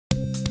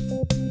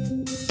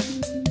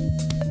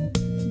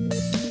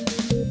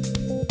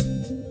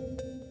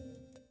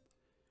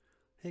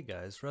Hey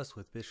guys, Russ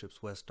with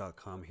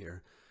bishopswest.com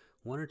here.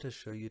 Wanted to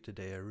show you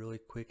today a really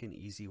quick and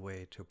easy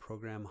way to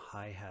program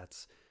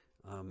hi-hats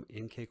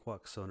in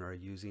Cakewalk Sonar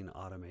using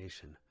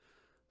automation.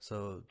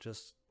 So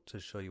just to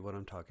show you what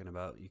I'm talking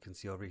about, you can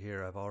see over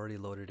here I've already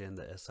loaded in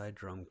the SI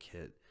drum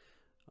kit.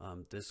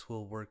 This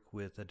will work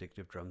with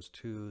Addictive Drums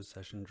 2,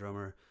 Session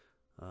Drummer,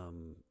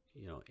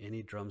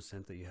 any drum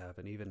synth that you have,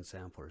 and even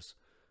samplers.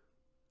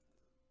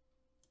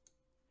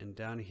 And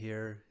down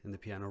here in the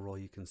piano roll,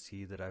 you can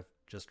see that I've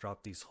just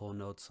dropped these whole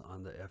notes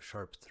on the F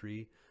sharp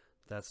 3.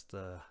 That's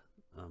the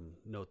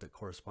note that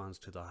corresponds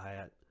to the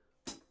hi-hat.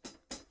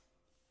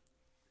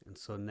 And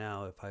so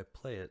now if I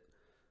play it,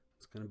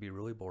 it's going to be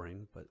really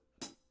boring, but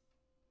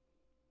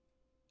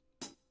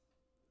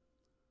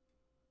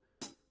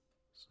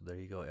so there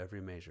you go,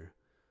 every measure.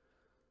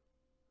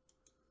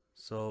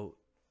 So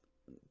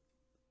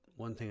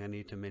one thing I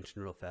need to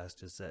mention real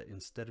fast is that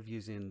instead of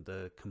using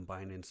the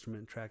combined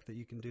instrument track that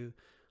you can do,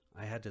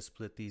 I had to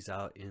split these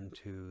out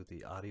into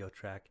the audio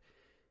track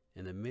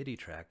and the MIDI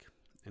track.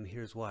 And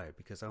here's why: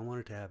 because I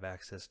wanted to have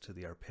access to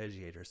the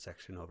arpeggiator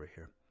section over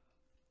here.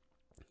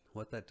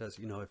 What that does,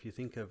 if you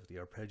think of the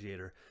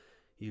arpeggiator,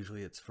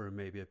 usually it's for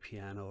maybe a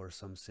piano or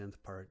some synth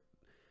part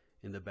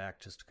in the back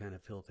just to kind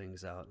of fill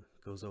things out.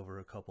 Goes over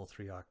a couple,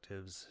 3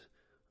 octaves,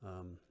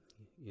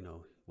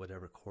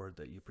 whatever chord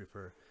that you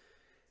prefer.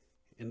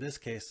 In this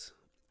case,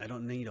 I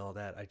don't need all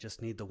that. I just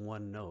need the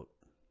one note.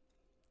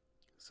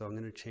 So I'm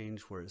going to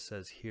change where it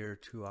says here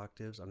 2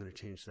 octaves. I'm going to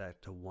change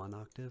that to 1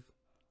 octave.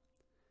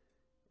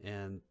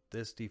 And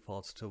this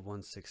defaults to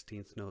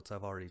 1/16 notes.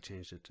 I've already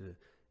changed it to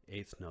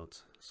 1/8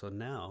 notes. So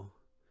now,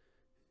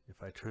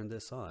 if I turn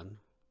this on,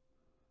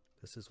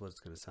 this is what it's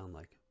going to sound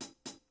like.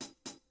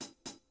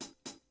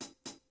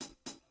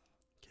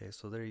 Okay,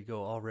 so there you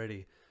go.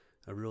 Already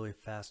a really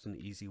fast and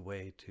easy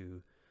way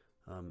to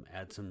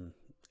add some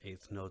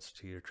 1/8 notes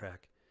to your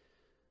track.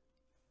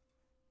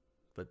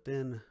 But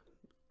then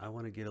I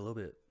want to get a little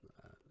bit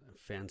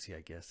fancy,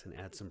 I guess, and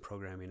add some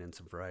programming and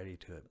some variety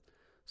to it.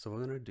 So what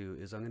I'm going to do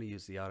is I'm going to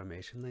use the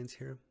automation lanes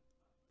here.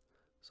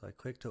 So I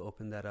click to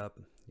open that up.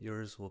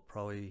 Yours will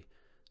probably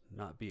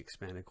not be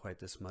expanded quite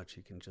this much.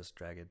 You can just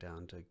drag it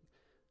down to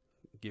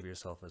give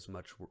yourself as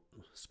much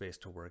space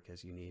to work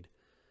as you need.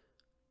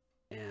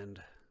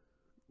 And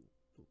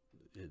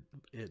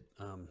it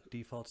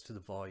defaults to the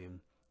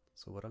volume.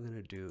 So what I'm going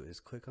to do is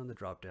click on the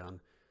drop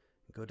down,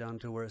 go down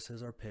to where it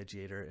says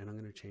arpeggiator, and I'm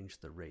going to change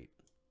the rate.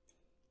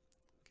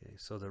 Okay,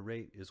 so the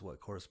rate is what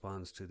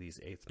corresponds to these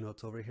 1/8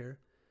 notes over here.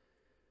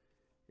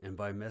 And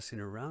by messing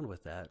around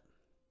with that,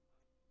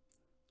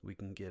 we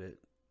can get it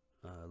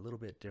a little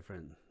bit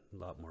different, a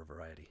lot more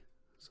variety.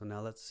 So now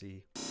let's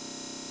see.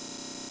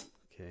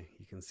 Okay,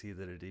 you can see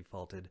that it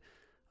defaulted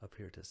up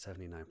here to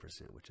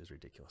 79%, which is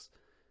ridiculous.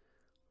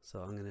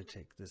 So I'm going to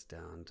take this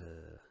down to,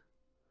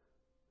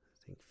 I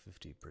think,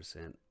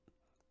 50%.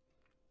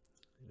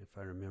 And if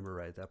I remember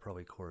right, that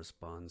probably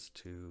corresponds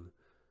to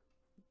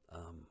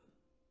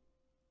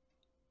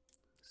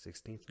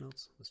 16th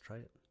notes. Let's try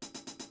it.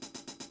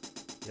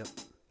 Yep.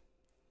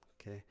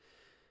 Okay.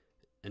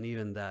 And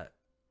even that,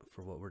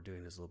 for what we're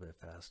doing, is a little bit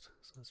fast.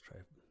 So let's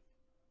try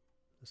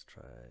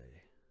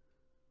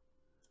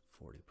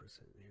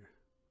 40% here.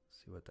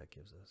 See what that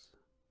gives us.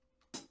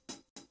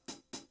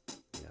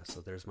 Yeah,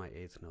 so there's my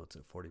 1/8 notes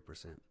at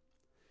 40%.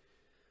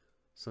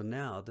 So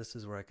now this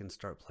is where I can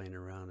start playing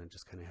around and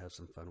just kind of have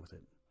some fun with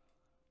it.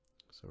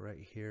 So right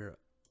here,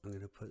 I'm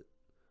going to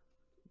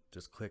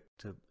just click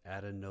to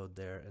add a node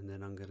there, and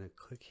then I'm going to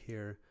click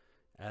here,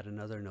 add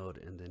another node,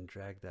 and then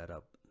drag that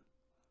up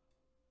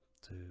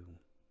to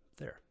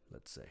there,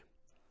 let's say.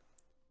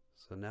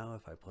 So now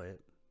if I play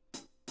it,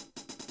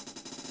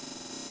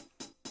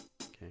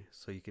 okay,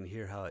 so you can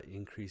hear how it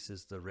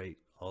increases the rate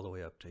all the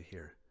way up to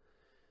here.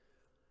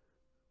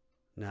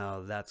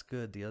 Now that's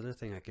good. The other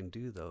thing I can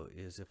do though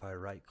is if I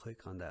right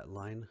click on that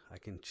line, I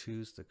can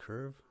choose the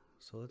curve.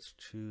 So let's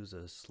choose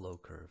a slow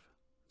curve.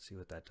 See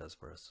what that does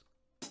for us.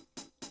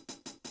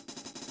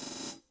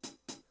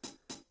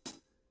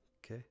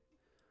 Okay.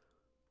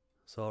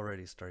 So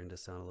already starting to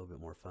sound a little bit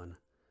more fun.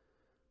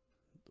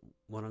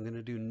 What I'm going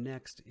to do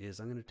next is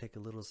I'm going to take a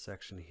little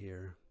section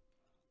here.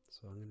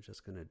 So I'm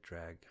just going to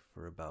drag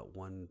for about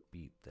 1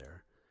 beat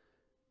there.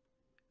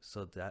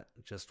 So that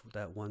just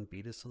that 1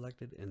 beat is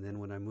selected, and then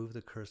when I move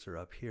the cursor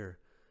up here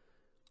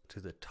to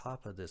the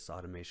top of this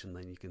automation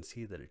lane, you can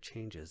see that it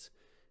changes.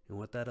 And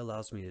what that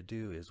allows me to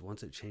do is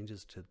once it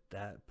changes to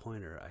that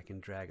pointer, I can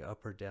drag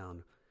up or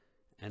down,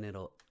 and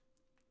it'll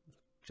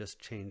just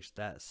change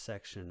that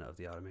section of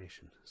the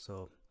automation.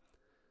 So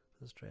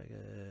let's drag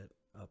it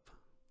up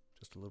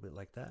just a little bit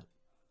like that.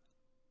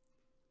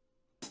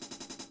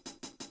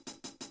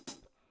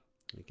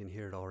 You can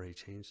hear it already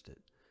changed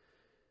it.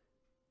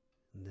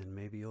 And then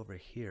maybe over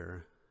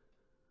here,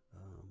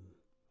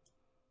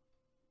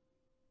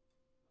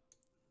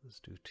 let's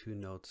do 2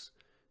 notes.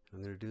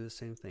 I'm going to do the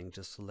same thing,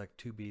 just select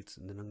 2 beats,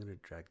 and then I'm going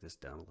to drag this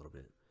down a little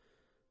bit.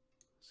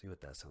 See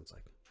what that sounds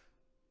like.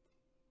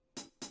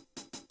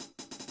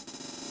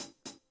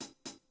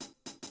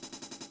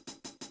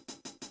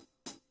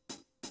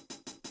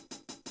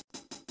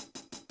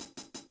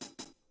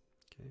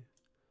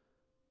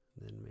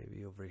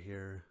 over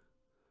here,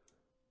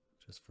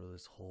 just for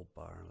this whole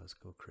bar. Let's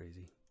go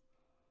crazy.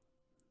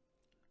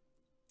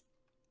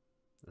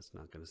 That's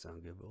not going to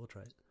sound good, but we'll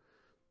try it.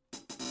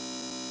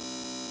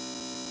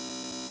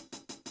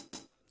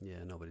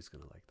 Yeah, nobody's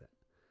going to like that.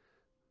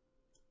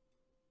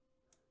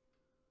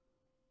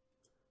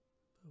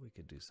 But we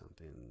could do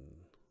something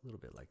a little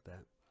bit like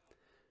that.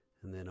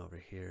 And then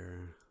over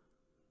here,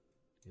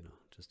 you know,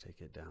 just take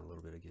it down a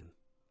little bit again.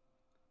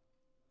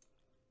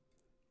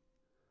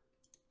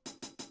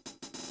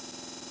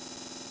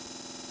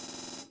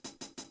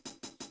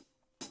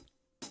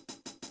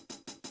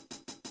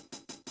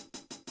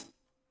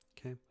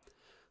 Okay,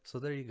 so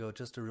there you go.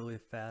 Just a really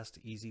fast,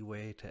 easy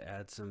way to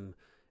add some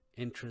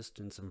interest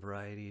and some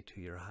variety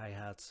to your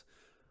hi-hats.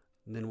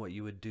 And then what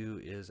you would do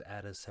is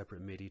add a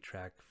separate MIDI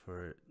track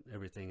for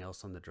everything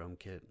else on the drum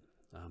kit,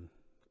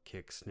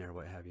 kick, snare,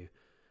 what have you,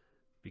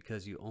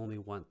 because you only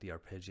want the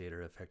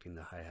arpeggiator affecting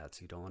the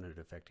hi-hats. You don't want it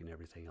affecting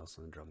everything else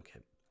on the drum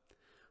kit.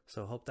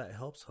 So hope that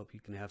helps. Hope you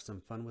can have some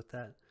fun with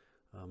that.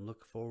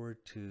 Look forward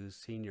to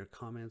seeing your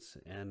comments,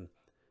 and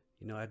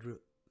you know, I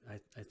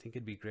think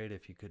it'd be great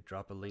if you could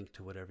drop a link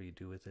to whatever you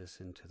do with this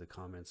into the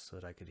comments so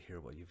that I could hear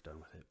what you've done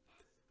with it.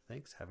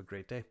 Thanks. Have a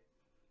great day.